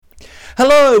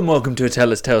Hello and welcome to a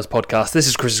Taylor's Tales podcast. This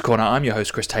is Chris's Corner. I'm your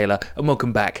host, Chris Taylor, and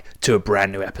welcome back to a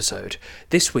brand new episode.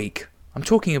 This week, I'm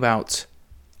talking about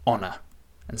honour,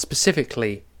 and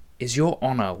specifically, is your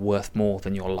honour worth more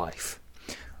than your life?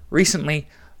 Recently,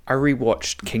 I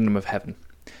rewatched Kingdom of Heaven,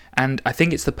 and I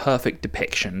think it's the perfect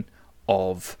depiction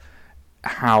of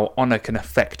how honour can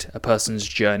affect a person's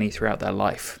journey throughout their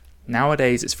life.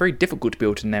 Nowadays, it's very difficult to be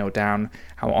able to nail down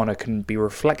how honour can be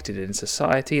reflected in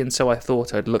society, and so I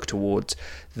thought I'd look towards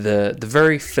the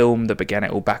very film that began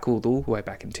it all the way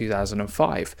back in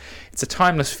 2005. It's a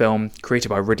timeless film created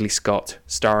by Ridley Scott,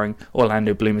 starring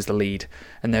Orlando Bloom as the lead,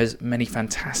 and there's many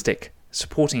fantastic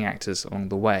supporting actors along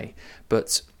the way,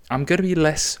 but I'm going to be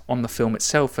less on the film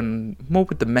itself and more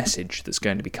with the message that's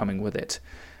going to be coming with it.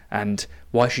 And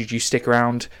why should you stick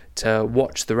around to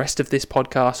watch the rest of this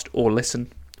podcast or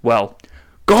listen? Well,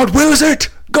 God wills it!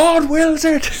 God wills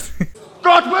it!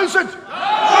 God wills it!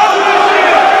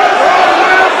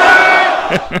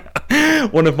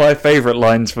 One of my favourite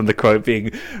lines from the quote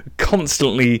being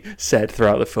constantly said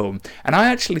throughout the film. And I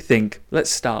actually think,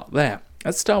 let's start there.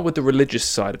 Let's start with the religious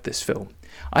side of this film.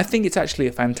 I think it's actually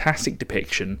a fantastic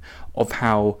depiction of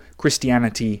how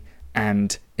Christianity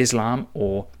and Islam,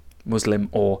 or Muslim,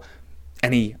 or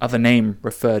any other name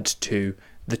referred to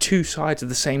the two sides of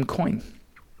the same coin.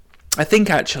 I think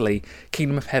actually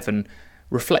Kingdom of Heaven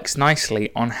reflects nicely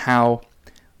on how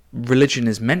religion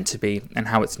is meant to be and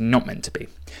how it's not meant to be.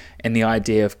 And the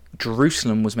idea of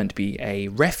Jerusalem was meant to be a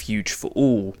refuge for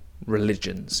all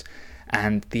religions,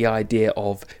 and the idea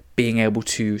of being able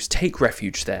to take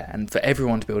refuge there and for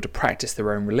everyone to be able to practice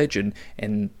their own religion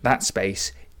in that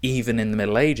space, even in the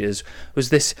Middle Ages, was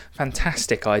this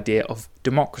fantastic idea of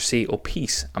democracy or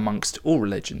peace amongst all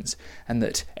religions, and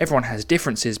that everyone has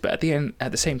differences, but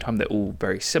at the same time they're all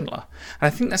very similar. And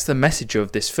I think that's the message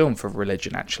of this film for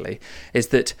religion, actually, is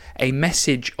that a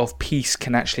message of peace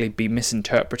can actually be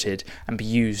misinterpreted and be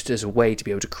used as a way to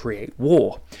be able to create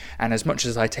war. And as much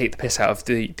as I take the piss out of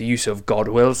the use of God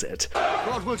wills it,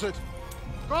 God wills it!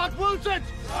 God wills it!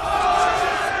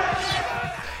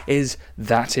 is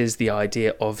the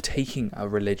idea of taking a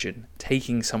religion,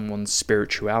 taking someone's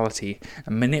spirituality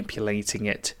and manipulating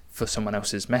it for someone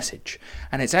else's message.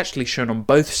 And it's actually shown on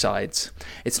both sides.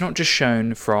 It's not just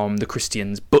shown from the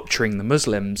Christians butchering the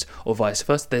Muslims or vice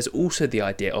versa. There's also the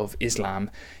idea of Islam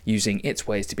using its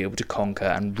ways to be able to conquer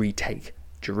and retake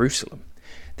Jerusalem.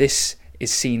 This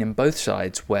is seen in both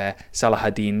sides, where Salah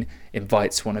ad-Din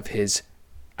invites one of his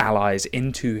allies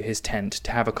into his tent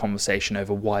to have a conversation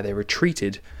over why they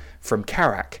retreated from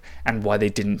Karak and why they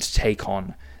didn't take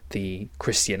on the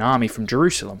Christian army from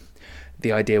Jerusalem.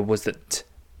 The idea was that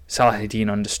Salah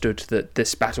ad-Din understood that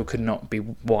this battle could not be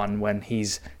won when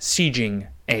he's sieging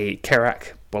a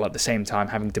Karak, while at the same time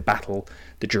having to battle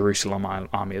the Jerusalem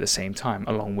army at the same time,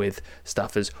 along with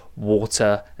stuff as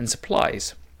water and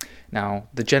supplies. Now,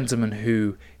 the gentleman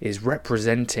who is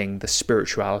representing the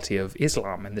spirituality of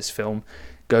Islam in this film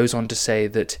goes on to say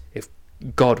that if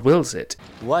God wills it...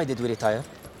 Why did we retire?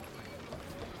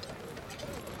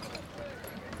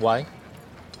 Why?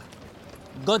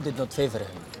 God did not favor him.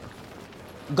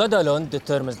 God alone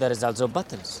determines the results of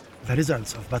battles. The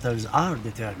results of battles are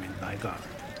determined by God,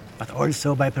 but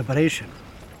also by preparation,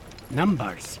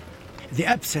 numbers, the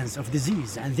absence of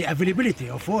disease, and the availability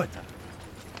of water.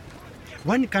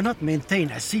 One cannot maintain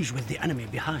a siege with the enemy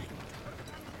behind.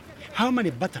 How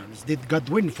many battles did God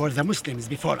win for the Muslims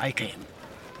before I came?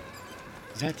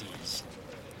 That is,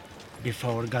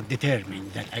 before God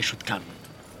determined that I should come.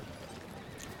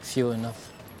 Few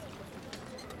enough.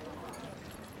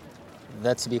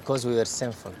 That's because we were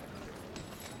sinful.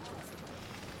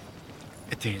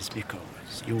 It is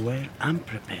because you were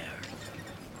unprepared.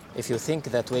 If you think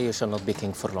that way, you shall not be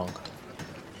king for long.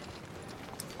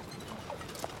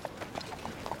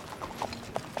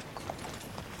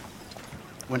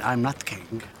 When I'm not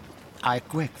king, I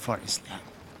quake for Islam.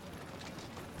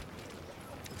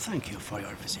 Thank you for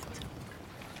your visit.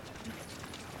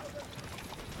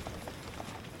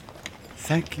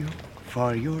 Thank you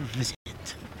for your visit.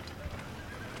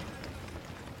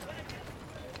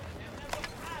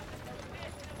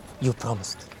 You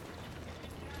promised.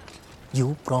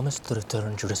 You promised to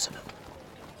return Jerusalem.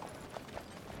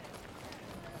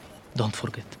 Don't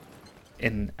forget.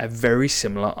 In a very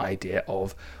similar idea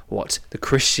of what the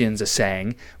Christians are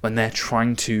saying when they're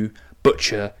trying to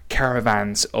butcher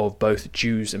caravans of both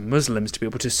Jews and Muslims to be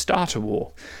able to start a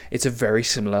war. It's a very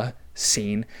similar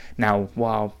scene. Now,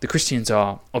 while the Christians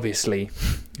are obviously,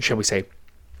 shall we say,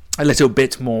 a little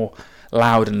bit more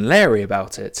loud and leery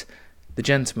about it, the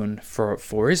gentleman for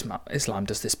Islam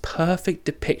does this perfect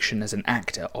depiction as an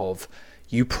actor of,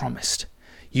 you promised.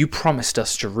 You promised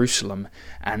us Jerusalem,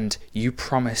 and you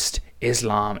promised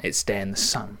Islam its day in the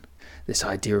sun. This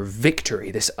idea of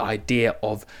victory, this idea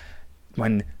of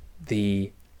when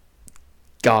the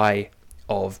leader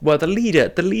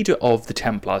of the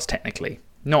Templars, technically,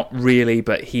 not really,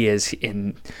 but he is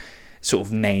in sort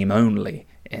of name only,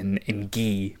 in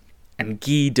Guy, and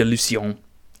Guy de Lucian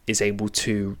is able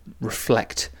to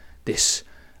reflect this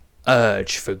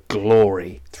urge for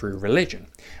glory through religion.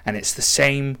 And it's the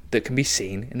same that can be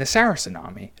seen in the Saracen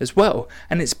army as well.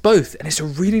 And it's both, and it's a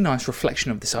really nice reflection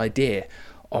of this idea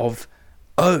of,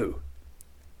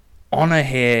 honour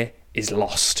here is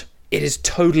lost. It is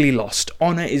totally lost.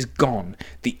 Honour is gone.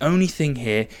 The only thing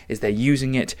here is they're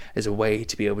using it as a way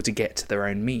to be able to get to their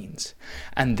own means.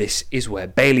 And this is where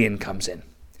Balian comes in.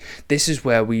 This is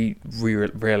where we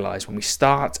realise, when we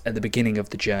start at the beginning of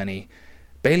the journey,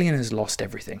 Balian has lost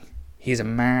everything. He is a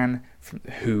man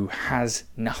who has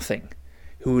nothing,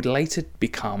 who would later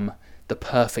become the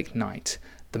perfect knight,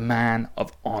 the man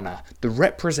of honour, the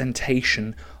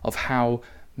representation of how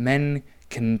men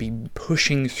can be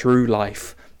pushing through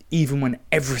life even when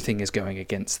everything is going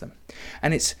against them.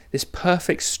 And it's this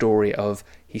perfect story of,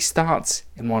 he starts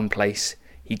in one place,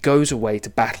 he goes away to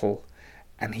battle,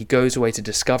 and he goes away to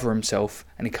discover himself,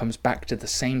 and he comes back to the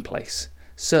same place,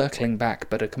 circling back,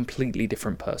 but a completely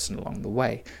different person along the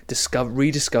way,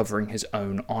 rediscovering his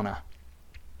own honour.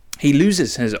 He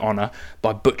loses his honour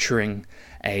by butchering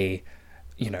a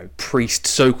priest,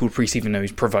 so-called priest, even though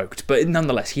he's provoked, but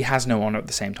nonetheless, he has no honour at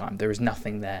the same time. There is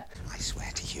nothing there. I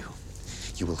swear to you,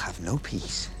 you will have no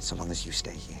peace so long as you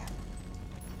stay here.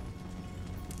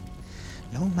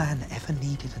 No man ever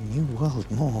needed a new world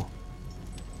more.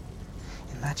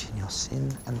 Imagine your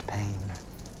sin and pain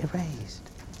erased.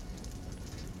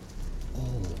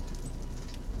 All.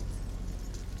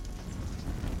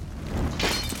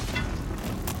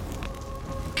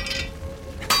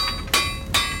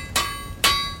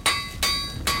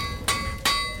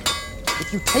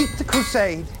 If you take the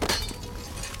crusade,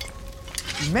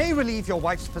 you may relieve your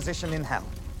wife's position in hell.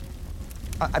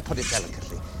 I put it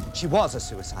delicately. She was a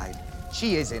suicide.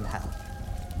 She is in hell.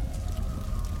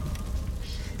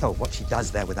 Though what she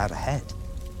does there without a head.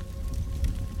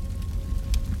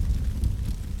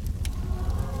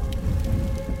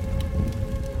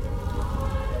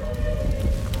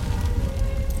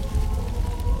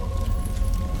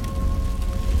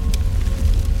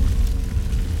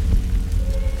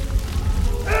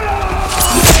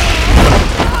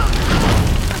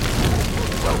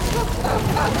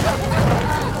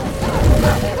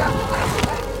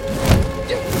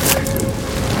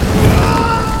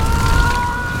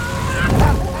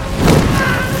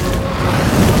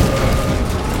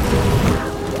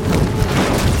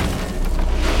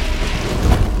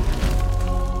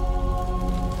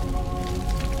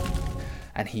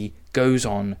 And he goes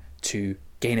on to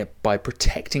gain it by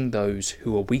protecting those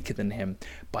who are weaker than him,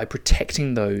 by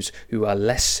protecting those who are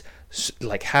less,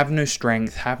 have no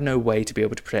strength, have no way to be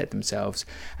able to protect themselves.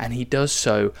 And he does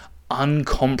so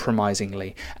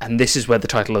uncompromisingly. And this is where the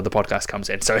title of the podcast comes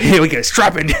in. So here we go.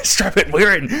 Strap in.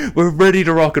 We're in. We're ready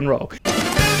to rock and roll.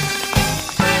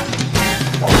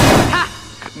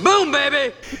 Boom,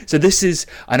 baby! So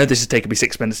I know this has taken me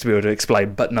 6 minutes to be able to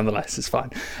explain, but nonetheless, it's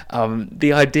fine.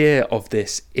 The idea of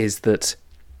this is that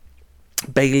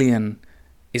Balian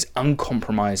is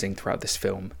uncompromising throughout this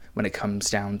film when it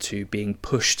comes down to being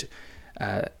pushed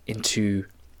into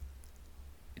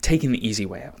taking the easy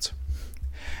way out.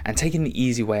 And taking the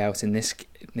easy way out in this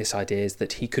idea is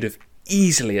that he could have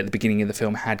easily, at the beginning of the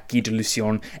film, had Guy de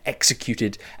Lucian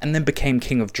executed and then became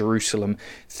king of Jerusalem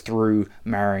through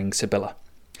marrying Sibylla.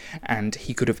 And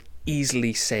he could have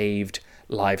easily saved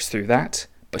lives through that,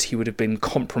 but he would have been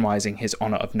compromising his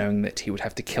honour of knowing that he would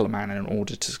have to kill a man in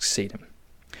order to succeed him.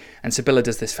 And Sibylla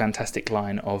does this fantastic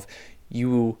line of, you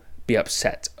will be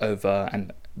upset over,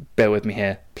 and bear with me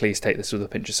here, please take this with a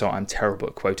pinch of salt, I'm terrible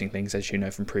at quoting things, as you know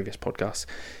from previous podcasts.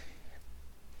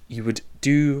 You would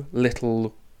do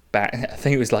little bad, I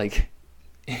think it was like,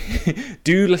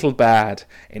 do little bad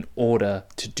in order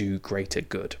to do greater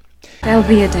good. There'll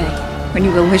be a day when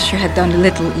you will wish you had done a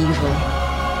little evil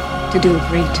to do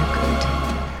greater good.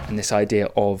 And this idea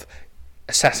of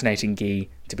assassinating Guy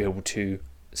to be able to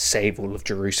save all of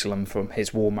Jerusalem from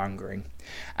his warmongering.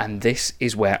 And this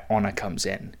is where honour comes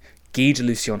in. Guy de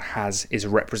Lucian is a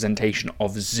representation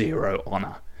of zero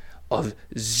honour, of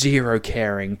zero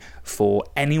caring for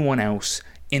anyone else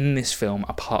in this film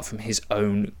apart from his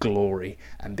own glory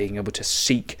and being able to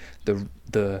seek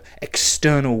the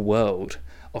external world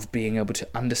of being able to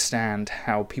understand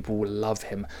how people will love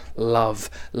him, love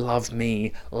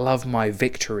me, love my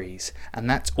victories. And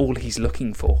that's all he's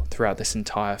looking for throughout this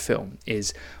entire film,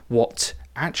 is what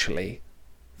actually,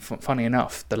 funny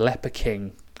enough, the leper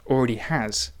king already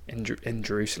has in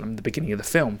Jerusalem at the beginning of the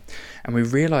film. And we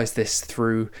realise this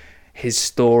through his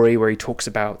story, where he talks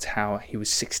about how he was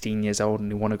 16 years old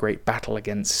and he won a great battle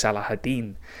against Salah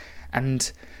ad-Din.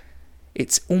 And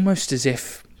it's almost as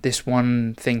if this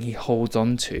one thing he holds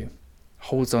on to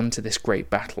this great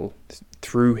battle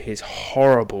through his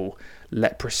horrible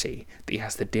leprosy that he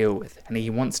has to deal with. And he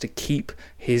wants to keep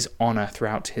his honour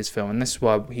throughout his film. And this is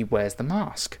why he wears the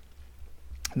mask.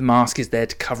 The mask is there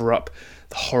to cover up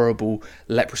the horrible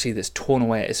leprosy that's torn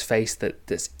away at his face,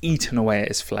 that's eaten away at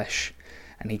his flesh.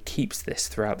 And he keeps this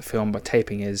throughout the film by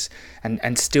taping his...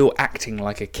 and still acting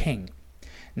like a king.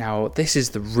 Now, this is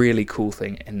the really cool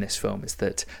thing in this film, is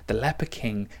that the Leper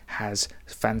King has a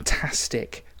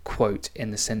fantastic quote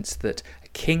in the sense that a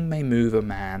king may move a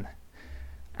man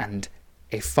and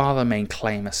a father may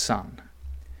claim a son,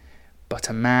 but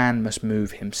a man must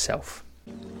move himself.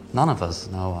 None of us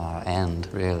know our end,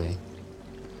 really,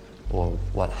 or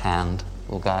what hand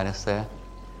will guide us there.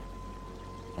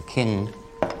 A king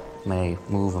may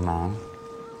move a man.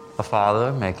 A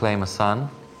father may claim a son.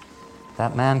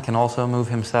 That man can also move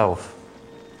himself.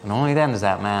 And only then does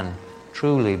that man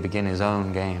truly begin his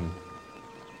own game.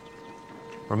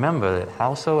 Remember that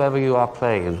howsoever you are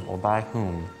played, or by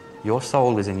whom, your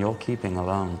soul is in your keeping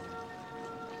alone.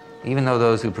 Even though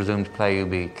those who presume to play you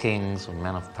be kings or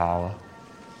men of power,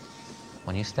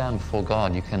 when you stand before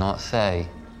God, you cannot say,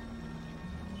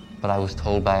 "But I was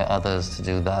told by others to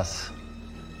do thus,"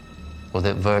 or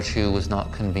that virtue was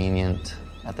not convenient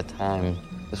at the time.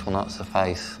 This will not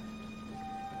suffice.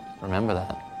 Remember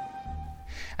that.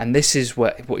 And this is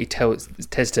what he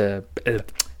says to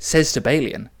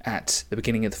Balian at the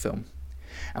beginning of the film.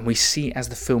 And we see as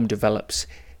the film develops,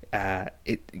 the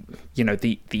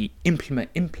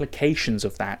implications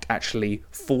of that actually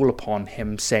fall upon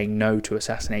him saying no to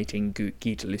assassinating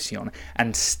Guy de Lucien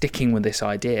and sticking with this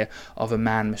idea of a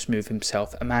man must move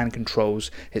himself. A man controls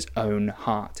his own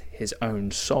heart, his own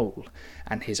soul,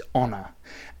 and his honour.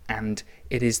 And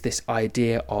it is this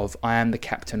idea of, I am the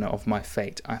captain of my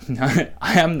fate. I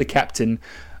am the captain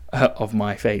of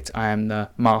my fate. I am the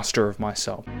master of my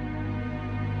soul.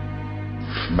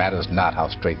 Matters not how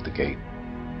straight the gate,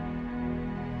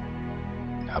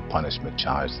 how punishment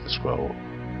charged the scroll.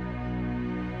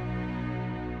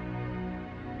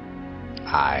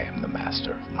 I am the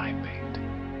master of my fate.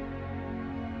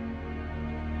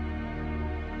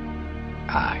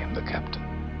 I am the captain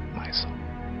of my soul.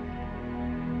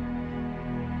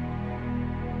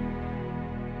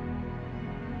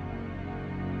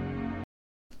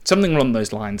 Something along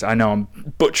those lines. I know I'm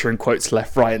butchering quotes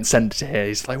left, right, and centre here.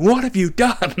 He's like, what have you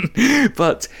done?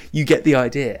 But you get the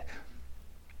idea.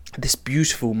 This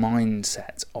beautiful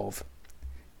mindset of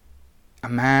a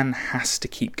man has to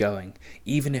keep going,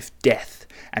 even if death,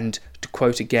 and to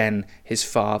quote again his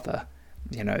father,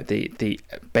 the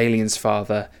Balian's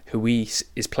father, who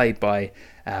is played by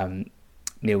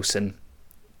Nielsen.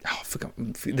 Oh, I forgot.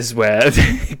 This is where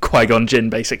Qui-Gon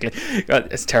Jinn, basically.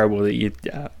 It's terrible that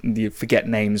you forget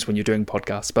names when you're doing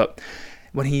podcasts. But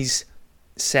when he's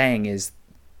saying is,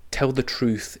 tell the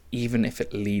truth even if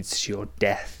it leads to your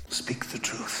death. Speak the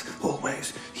truth,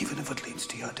 always, even if it leads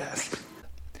to your death.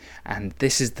 And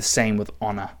this is the same with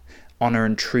honour. Honour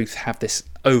and truth have this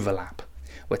overlap,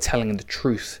 where telling the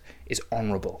truth is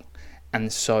honourable.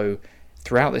 And so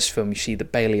throughout this film, you see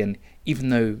that Balian, even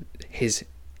though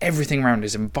everything around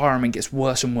his environment gets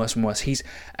worse and worse and worse. He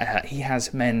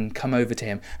has men come over to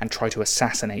him and try to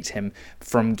assassinate him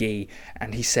from Guy.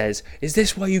 And he says, "Is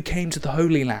this why you came to the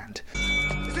Holy Land?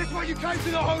 Is this why you came to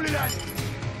the Holy Land?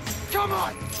 Come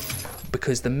on!"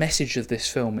 Because the message of this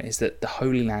film is that the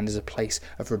Holy Land is a place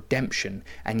of redemption,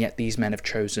 and yet these men have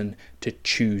chosen to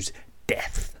choose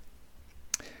death.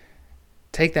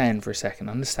 Take that in for a second,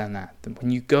 understand that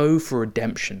when you go for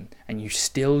redemption and you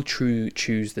still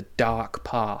choose the dark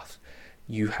path,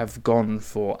 you have gone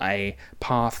for a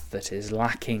path that is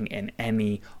lacking in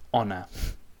any honour.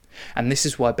 And this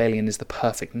is why Balian is the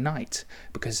perfect knight,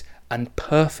 because a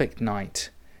perfect knight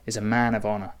is a man of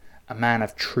honour, a man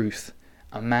of truth,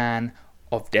 a man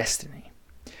of destiny.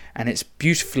 And it's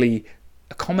beautifully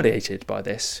accommodated by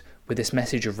this, with this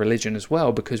message of religion as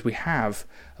well, because we have,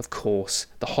 of course,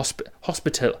 the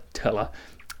hospitaller.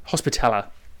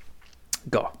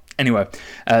 God. Anyway,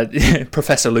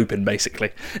 Professor Lupin,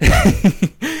 basically.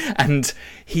 And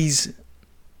he's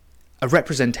a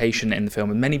representation in the film,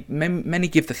 and many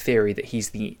give the theory that he's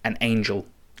an angel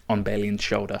on Balian's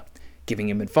shoulder, giving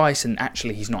him advice, and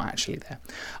actually he's not actually there.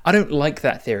 I don't like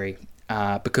that theory,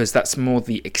 because that's more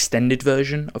the extended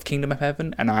version of Kingdom of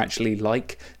Heaven, and I actually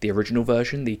like the original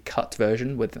version, the cut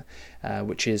version, with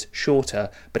which is shorter,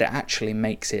 but it actually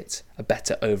makes it a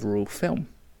better overall film.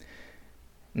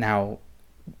 Now,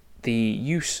 the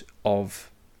use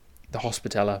of the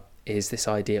Hospitaller is this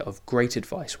idea of great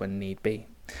advice when need be,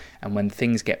 and when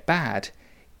things get bad,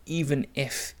 even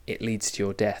if it leads to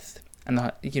your death. And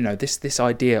this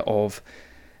idea of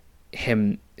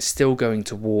him still going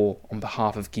to war on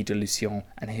behalf of Guy de Lucien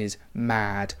and his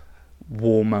mad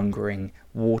warmongering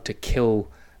war to kill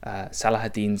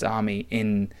Saladin's army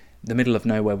in the middle of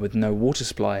nowhere with no water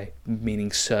supply,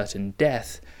 meaning certain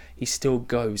death, he still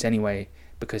goes anyway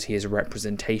because he is a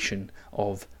representation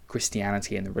of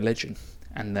Christianity and the religion,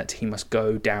 and that he must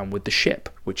go down with the ship,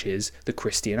 which is the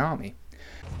Christian army.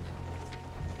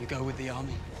 You go with the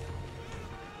army?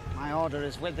 My order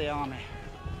is with the army.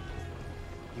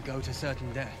 You go to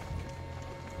certain death?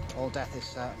 All death is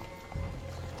certain.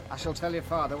 I shall tell your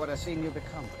father what I've seen you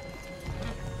become.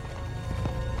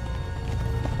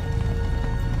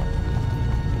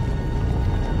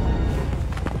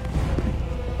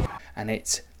 And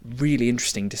it's really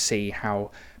interesting to see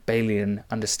how Balian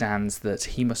understands that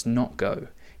he must not go.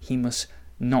 He must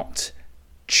not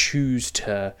choose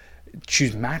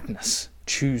madness,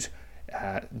 choose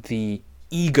the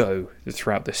ego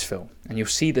throughout this film. And you'll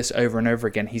see this over and over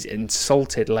again. He's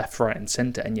insulted left, right and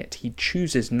centre, and yet he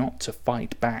chooses not to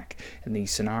fight back in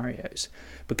these scenarios,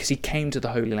 because he came to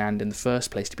the Holy Land in the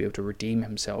first place to be able to redeem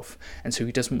himself, and so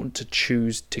he doesn't want to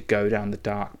choose to go down the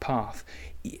dark path.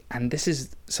 And this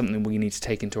is something we need to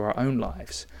take into our own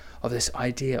lives, of this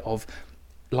idea of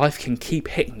life can keep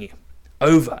hitting you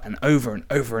over and over and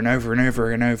over and over and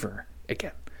over and over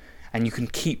again, and you can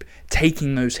keep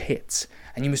taking those hits,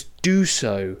 and you must do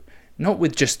so not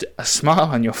with just a smile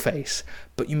on your face,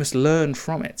 but you must learn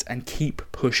from it and keep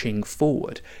pushing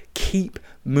forward, keep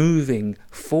moving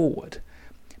forward,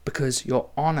 because your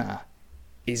honour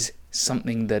is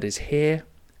something that is here,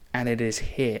 and it is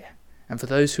here. And for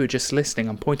those who are just listening,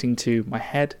 I'm pointing to my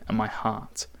head and my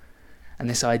heart. And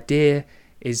this idea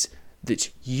is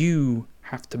that you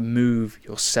have to move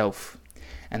yourself,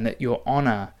 and that your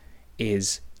honour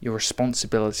is your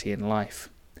responsibility in life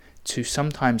to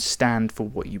sometimes stand for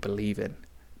what you believe in.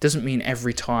 Doesn't mean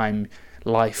every time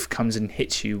life comes and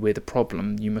hits you with a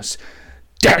problem, you must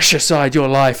dash aside your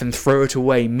life and throw it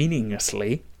away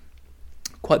meaninglessly.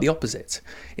 Quite the opposite.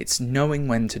 It's knowing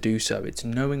when to do so. It's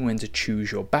knowing when to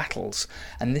choose your battles.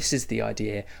 And this is the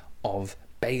idea of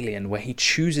Balian, where he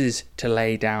chooses to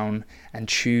lay down and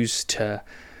choose to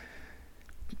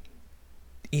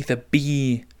either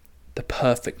be the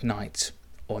perfect knight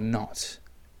or not.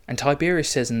 And Tiberius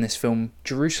says in this film,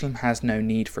 Jerusalem has no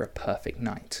need for a perfect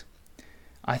knight.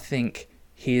 I think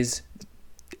he is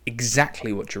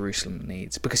exactly what Jerusalem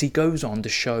needs, because he goes on to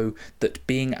show that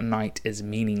being a knight is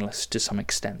meaningless to some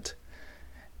extent.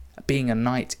 Being a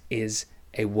knight is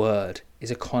a word,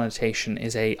 is a connotation,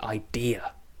 is a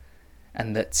idea,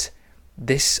 and that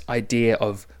this idea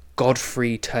of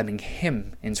Godfrey turning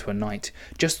him into a knight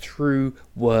just through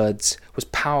words was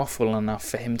powerful enough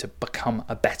for him to become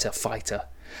a better fighter.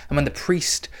 And when the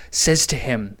priest says to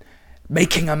him,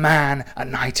 making a man a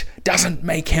knight doesn't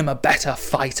make him a better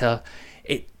fighter,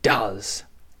 it does.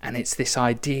 And it's this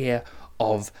idea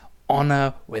of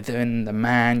honour within the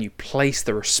man. You place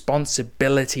the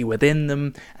responsibility within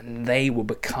them, and they will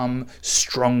become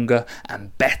stronger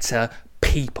and better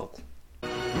people.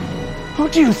 Who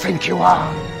do you think you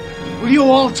are? Will you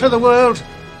alter the world?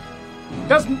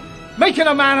 Doesn't making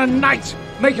a man a knight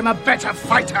make him a better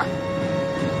fighter?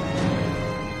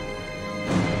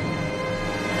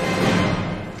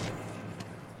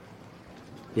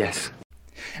 Yes.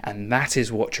 And that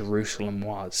is what Jerusalem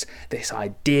was, this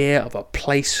idea of a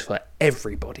place for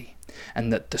everybody,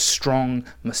 and that the strong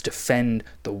must defend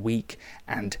the weak,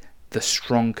 and the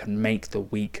strong can make the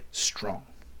weak strong.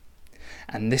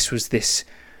 And this was this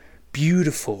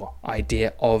beautiful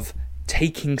idea of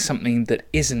taking something that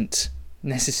isn't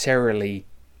necessarily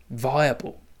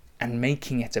viable and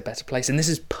making it a better place. And this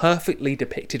is perfectly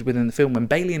depicted within the film when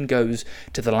Balian goes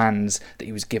to the lands that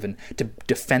he was given to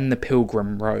defend the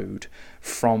Pilgrim Road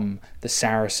from the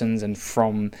Saracens and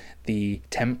from the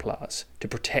Templars, to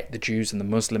protect the Jews and the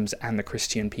Muslims and the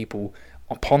Christian people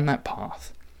upon that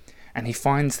path. And he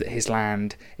finds that his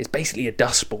land is basically a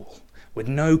dust bowl with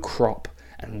no crop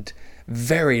and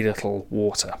very little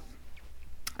water.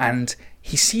 And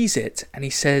he sees it and he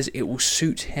says it will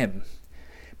suit him,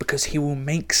 because he will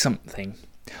make something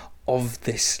of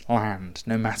this land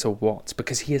no matter what,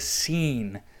 because he has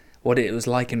seen what it was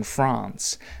like in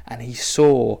France, and he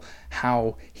saw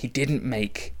how he didn't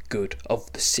make good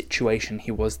of the situation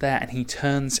he was there, and he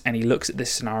turns and he looks at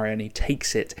this scenario and he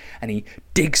takes it and he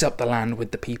digs up the land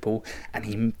with the people, and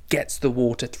he gets the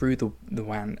water through the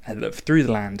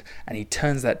land, and he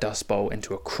turns that dust bowl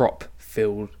into a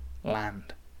crop-filled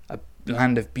land, a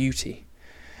land of beauty.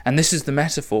 And this is the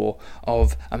metaphor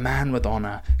of a man with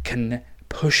honour can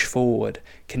push forward,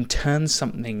 can turn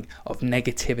something of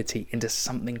negativity into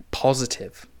something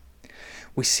positive.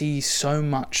 We see so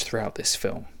much throughout this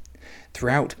film,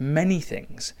 throughout many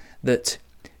things, that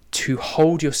to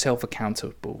hold yourself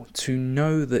accountable, to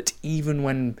know that even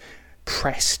when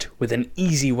pressed with an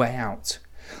easy way out,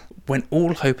 when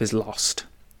all hope is lost,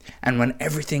 and when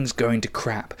everything's going to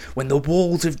crap, when the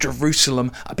walls of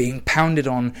Jerusalem are being pounded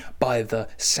on by the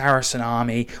Saracen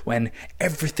army, when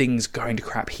everything's going to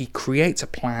crap, he creates a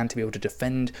plan to be able to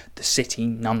defend the city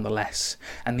nonetheless.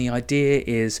 And the idea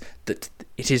is that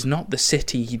it is not the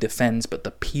city he defends, but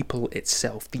the people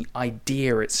itself, the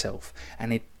idea itself.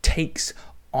 And it takes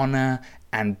honour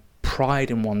and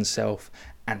pride in oneself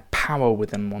and power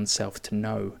within oneself to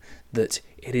know that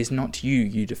it is not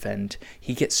you defend.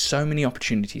 He gets so many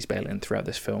opportunities, Balian, throughout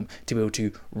this film, to be able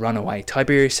to run away.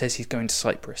 Tiberius says he's going to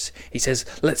Cyprus. He says,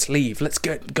 let's leave, let's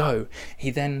go.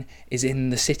 He then is in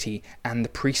the city, and the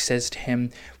priest says to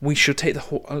him, we shall take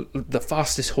the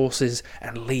fastest horses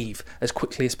and leave as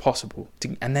quickly as possible.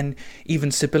 And then even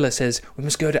Sibylla says, we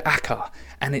must go to Acca.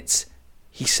 And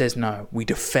he says, no, we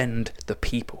defend the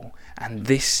people. And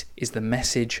this is the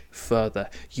message further.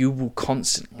 You will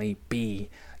constantly be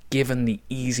given the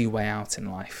easy way out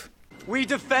in life. We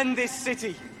defend this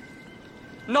city,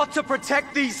 not to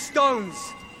protect these stones,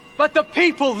 but the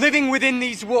people living within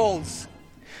these walls.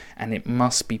 And it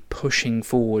must be pushing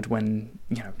forward when,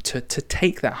 to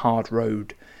take that hard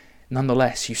road.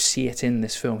 Nonetheless, you see it in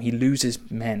this film. He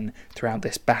loses men throughout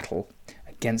this battle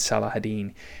against Salah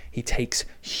ad-Din. He takes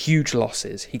huge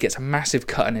losses. He gets a massive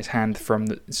cut in his hand from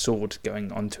the sword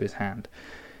going onto his hand.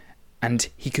 And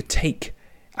he could take...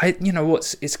 he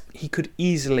could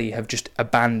easily have just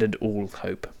abandoned all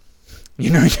hope.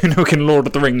 In Lord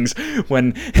of the Rings,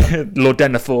 when Lord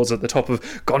Denethor's at the top of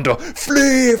Gondor,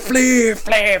 flee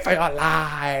for your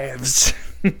lives.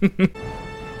 Abandon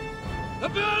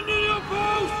your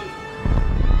post!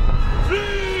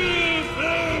 Flee for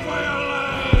your lives!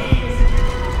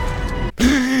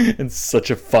 It's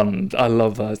such a fun, I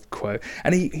love that quote.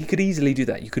 And he could easily do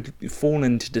that. You could fall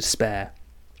into despair.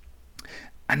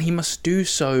 And he must not do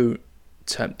so,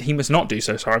 Prepare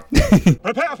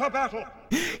for battle!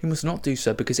 He must not do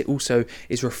so because it also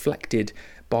is reflected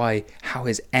by how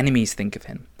his enemies think of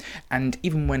him. And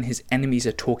even when his enemies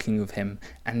are talking of him,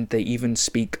 and they even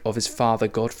speak of his father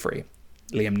Godfrey,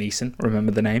 Liam Neeson,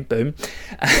 remember the name, boom.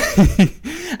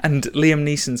 And Liam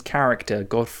Neeson's character,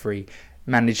 Godfrey,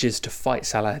 manages to fight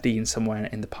Salah ad-Din somewhere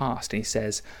in the past, and he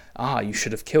says, you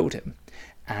should have killed him.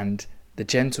 And the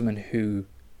gentleman who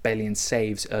Balian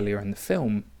saves earlier in the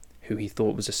film, who he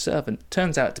thought was a servant,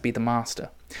 turns out to be the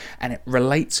master. And it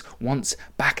relates once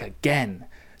back again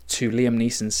to Liam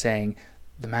Neeson saying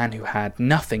the man who had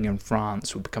nothing in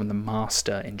France will become the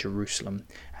master in Jerusalem,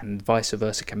 and vice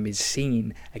versa can be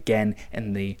seen again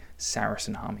in the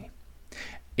Saracen army.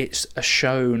 It's a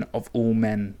shown of all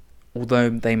men. Although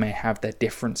they may have their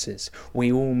differences,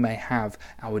 we all may have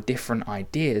our different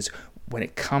ideas. When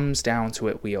it comes down to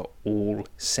it, we are all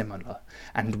similar.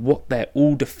 And what they're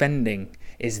all defending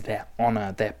is their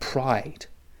honour, their pride,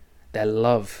 their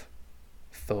love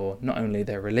for not only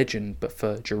their religion, but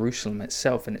for Jerusalem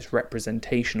itself and its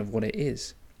representation of what it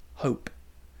is. Hope.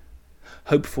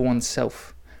 Hope for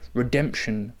oneself.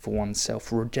 Redemption for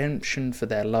oneself. Redemption for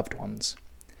their loved ones.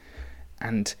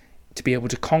 And to be able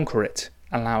to conquer it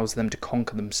allows them to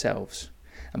conquer themselves.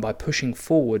 And by pushing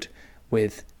forward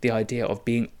with the idea of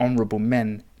being honourable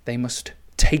men, they must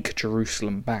take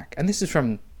Jerusalem back. And this is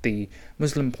from the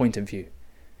Muslim point of view.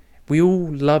 We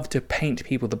all love to paint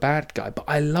people the bad guy, but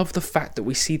I love the fact that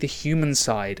we see the human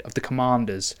side of the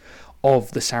commanders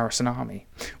of the Saracen army.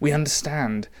 We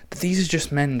understand that these are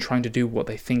just men trying to do what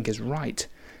they think is right.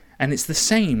 And it's the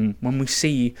same when we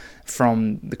see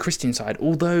from the Christian side,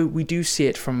 although we do see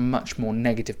it from a much more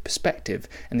negative perspective,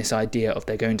 and this idea of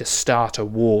they're going to start a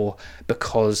war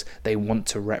because they want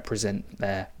to represent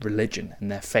their religion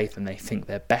and their faith and they think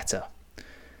they're better.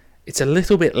 It's a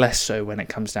little bit less so when it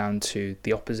comes down to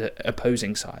the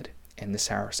opposing side in the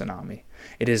Saracen army.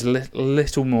 It is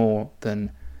little more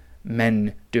than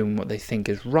men doing what they think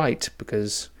is right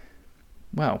because,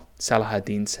 well, Salah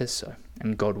ad-Din says so,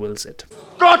 and God wills it.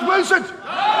 God wills it!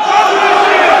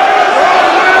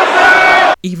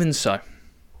 Even so,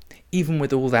 even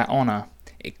with all that honour,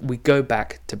 we go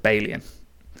back to Balian.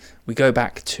 We go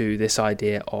back to this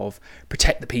idea of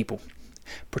protect the people,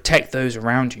 protect those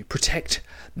around you, protect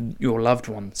your loved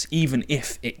ones, even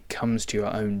if it comes to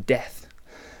your own death.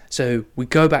 So we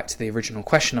go back to the original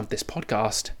question of this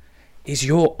podcast: is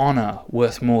your honour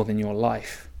worth more than your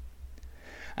life?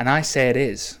 And I say it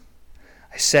is.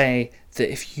 I say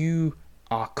that if you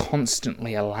are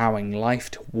constantly allowing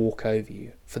life to walk over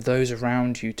you, for those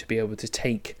around you to be able to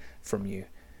take from you,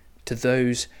 to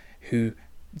those who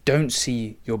don't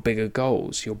see your bigger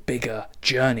goals, your bigger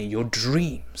journey, your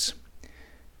dreams,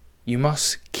 you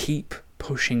must keep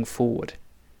pushing forward.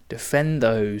 Defend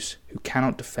those who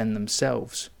cannot defend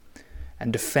themselves,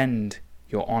 and defend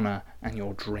your honour and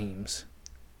your dreams.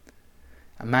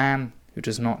 A man who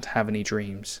does not have any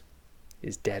dreams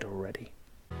is dead already.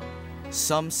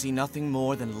 Some see nothing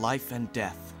more than life and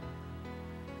death.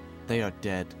 They are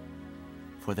dead,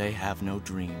 for they have no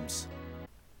dreams.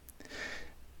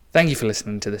 Thank you for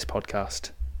listening to this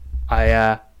podcast.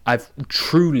 I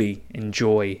truly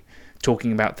enjoy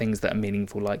talking about things that are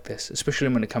meaningful like this, especially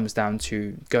when it comes down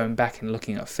to going back and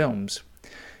looking at films.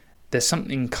 There's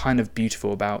something kind of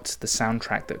beautiful about the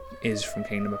soundtrack that is from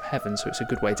Kingdom of Heaven, so it's a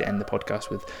good way to end the podcast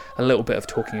with a little bit of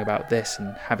talking about this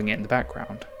and having it in the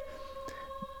background.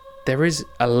 There is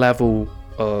a level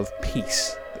of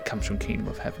peace that comes from Kingdom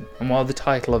of Heaven, and while the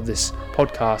title of this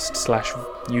podcast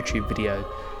 / YouTube video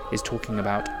is talking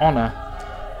about honour,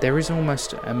 there is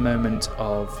almost a moment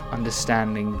of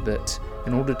understanding that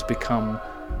in order to become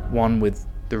one with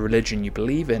the religion you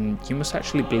believe in, you must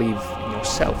actually believe in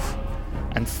yourself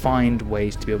and find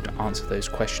ways to be able to answer those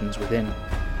questions within.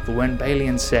 For when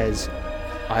Balian says,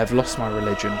 I have lost my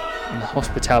religion, and the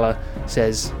Hospitaller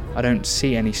says, I don't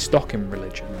see any stock in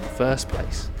religion in the first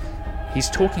place, he's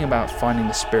talking about finding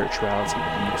the spirituality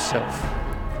within yourself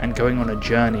and going on a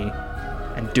journey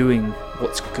and doing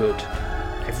what's good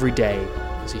every day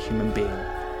as a human being,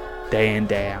 day in,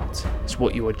 day out. It's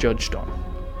what you are judged on,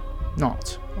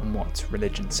 not on what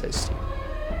religion says to you.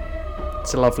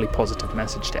 It's a lovely positive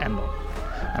message to end on,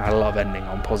 and I love ending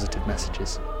on positive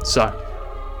messages. So,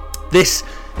 this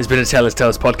has been a Taylor's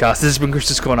Tales podcast. This has been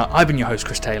Chris's Corner. I've been your host,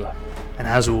 Chris Taylor, and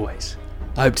as always,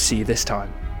 I hope to see you this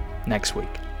time next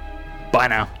week. Bye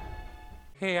now.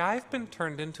 Hey, I've been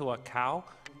turned into a cow.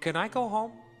 Can I go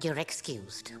home? You're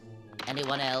excused.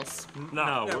 Anyone else?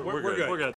 No, we're good. We're good.